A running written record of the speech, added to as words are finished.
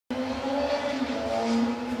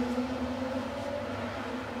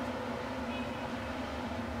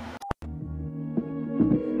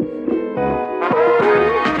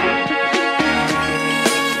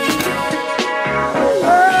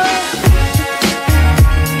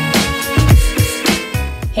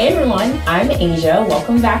I'm Asia.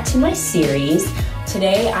 Welcome back to my series.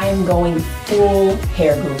 Today I am going full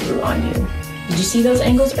hair guru on you. Did you see those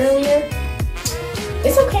angles earlier?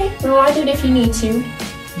 It's okay, rewind it if you need to.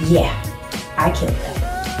 Yeah, I killed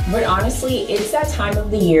that. But honestly, it's that time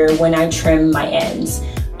of the year when I trim my ends.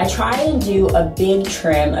 I try and do a big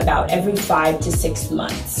trim about every 5 to 6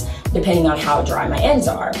 months, depending on how dry my ends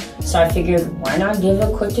are. So I figured, why not give a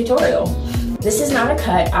quick tutorial? This is not a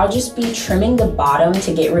cut, I'll just be trimming the bottom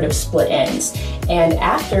to get rid of split ends. And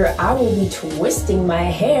after, I will be twisting my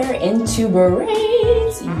hair into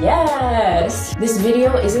braids, yes! This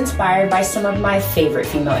video is inspired by some of my favorite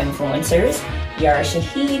female influencers, Yara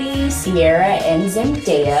Shahidi, Sierra, and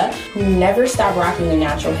Zendaya, who never stop rocking their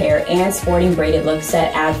natural hair and sporting braided looks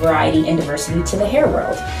that add variety and diversity to the hair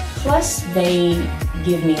world. Plus, they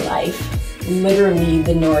give me life, literally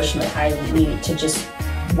the nourishment I need to just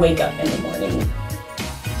wake up in the morning.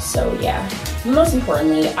 So yeah, most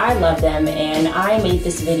importantly, I love them and I made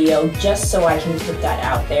this video just so I can put that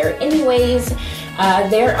out there. Anyways,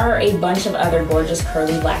 there are a bunch of other gorgeous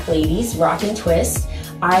curly black ladies rocking twists.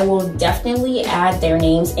 I will definitely add their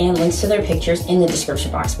names and links to their pictures in the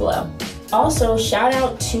description box below. Also, shout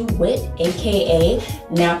out to Wit, aka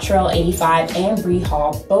Natural85, and Bree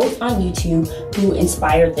Hall, both on YouTube, who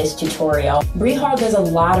inspired this tutorial. Bree Hall does a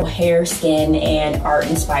lot of hair, skin, and art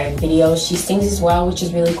inspired videos. She sings as well, which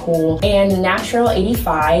is really cool. And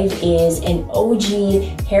Natural85 is an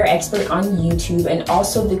OG hair expert on YouTube and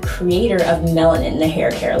also the creator of Melanin, the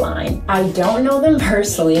hair care line. I don't know them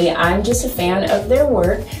personally, I'm just a fan of their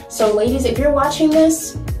work. So ladies, if you're watching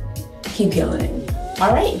this, keep killing it.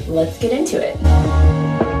 All right, let's get into it.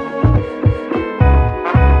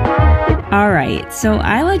 All right, so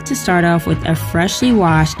I like to start off with a freshly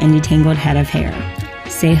washed and detangled head of hair.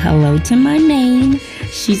 Say hello to my mane.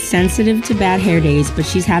 She's sensitive to bad hair days, but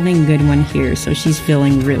she's having a good one here, so she's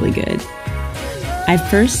feeling really good. I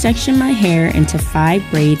first section my hair into 5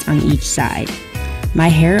 braids on each side. My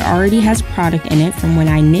hair already has product in it from when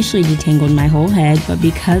I initially detangled my whole head, but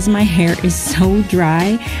because my hair is so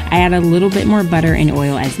dry, I add a little bit more butter and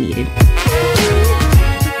oil as needed.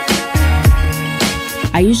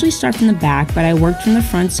 I usually start from the back, but I worked from the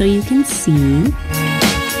front so you can see.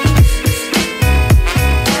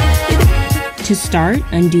 To start,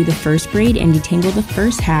 undo the first braid and detangle the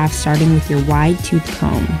first half, starting with your wide tooth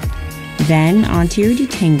comb. Then onto your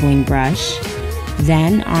detangling brush.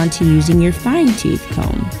 Then onto using your fine tooth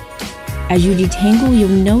comb. As you detangle, you'll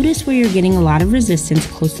notice where you're getting a lot of resistance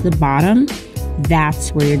close to the bottom.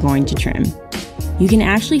 That's where you're going to trim. You can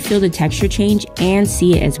actually feel the texture change and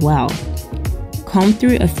see it as well. Comb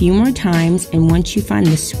through a few more times, and once you find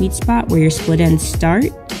the sweet spot where your split ends start,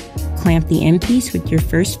 clamp the end piece with your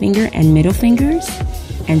first finger and middle fingers,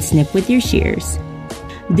 and snip with your shears.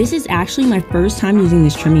 This is actually my first time using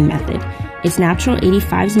this trimming method. It's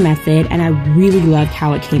Natural85's method, and I really loved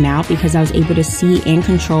how it came out because I was able to see and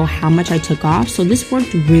control how much I took off, so this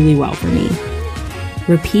worked really well for me.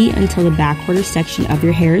 Repeat until the back quarter section of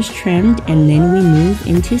your hair is trimmed, and then we move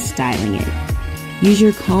into styling it. Use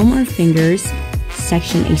your comb or fingers,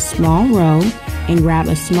 section a small row, and grab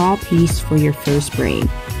a small piece for your first braid.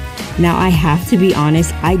 Now I have to be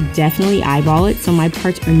honest, I definitely eyeball it so my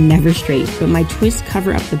parts are never straight, but my twists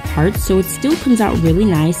cover up the parts so it still comes out really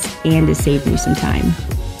nice and it saved me some time.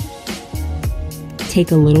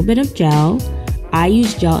 Take a little bit of gel. I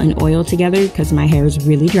use gel and oil together because my hair is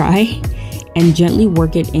really dry, and gently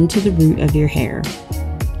work it into the root of your hair.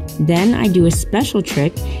 Then I do a special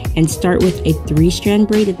trick and start with a 3-strand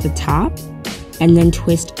braid at the top and then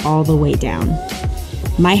twist all the way down.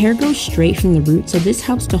 My hair goes straight from the root, so this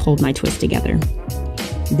helps to hold my twist together.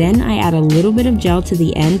 Then I add a little bit of gel to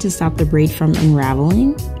the end to stop the braid from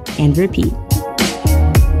unraveling, and repeat.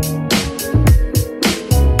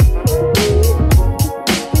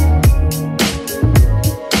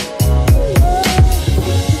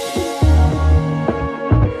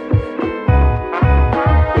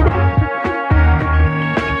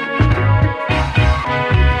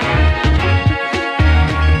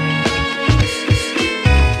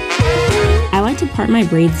 Part my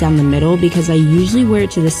braids down the middle because I usually wear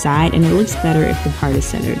it to the side and it looks better if the part is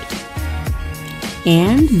centered.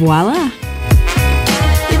 And voila!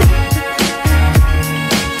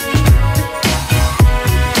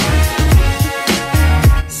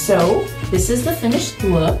 So this is the finished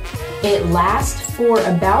look. It lasts for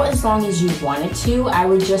about as long as you want it to. I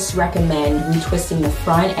would just recommend retwisting the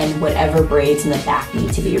front, and whatever braids in the back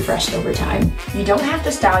need to be refreshed over time. You don't have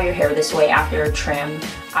to style your hair this way after a trim.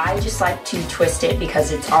 I just like to twist it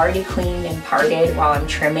because it's already clean and parted while I'm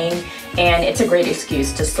trimming, and it's a great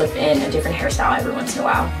excuse to slip in a different hairstyle every once in a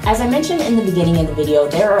while. As I mentioned in the beginning of the video,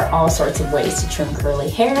 there are all sorts of ways to trim curly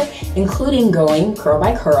hair, including going curl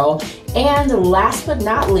by curl, and last but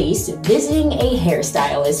not least, visiting a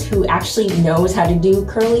hairstylist who actually knows how to do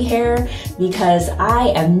curly hair, because I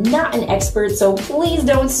am not an expert, so please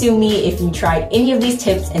don't sue me if you tried any of these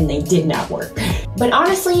tips and they did not work. But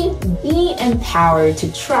honestly, be empowered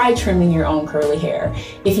to try trimming your own curly hair.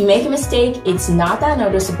 If you make a mistake, it's not that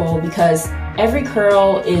noticeable because every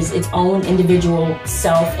curl is its own individual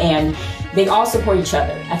self, and they all support each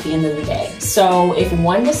other at the end of the day. So if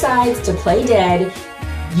one decides to play dead,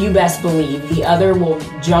 you best believe the other will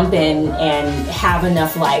jump in and have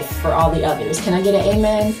enough life for all the others. Can I get an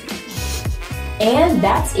amen? And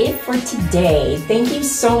that's it for today. Thank you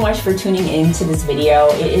so much for tuning in to this video.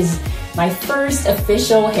 It is my first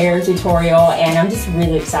official hair tutorial, and I'm just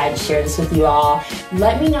really excited to share this with you all.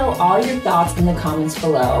 Let me know all your thoughts in the comments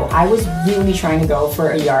below. I was really trying to go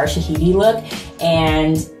for a Yara Shahidi look,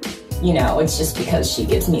 and you know, it's just because she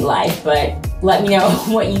gives me life, but let me know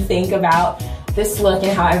what you think about this look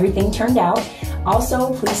and how everything turned out.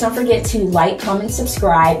 Also, please don't forget to like, comment,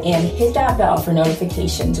 subscribe, and hit that bell for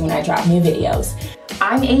notifications when I drop new videos.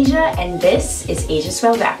 I'm Asia, and this is Asia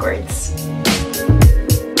Spelled Backwards.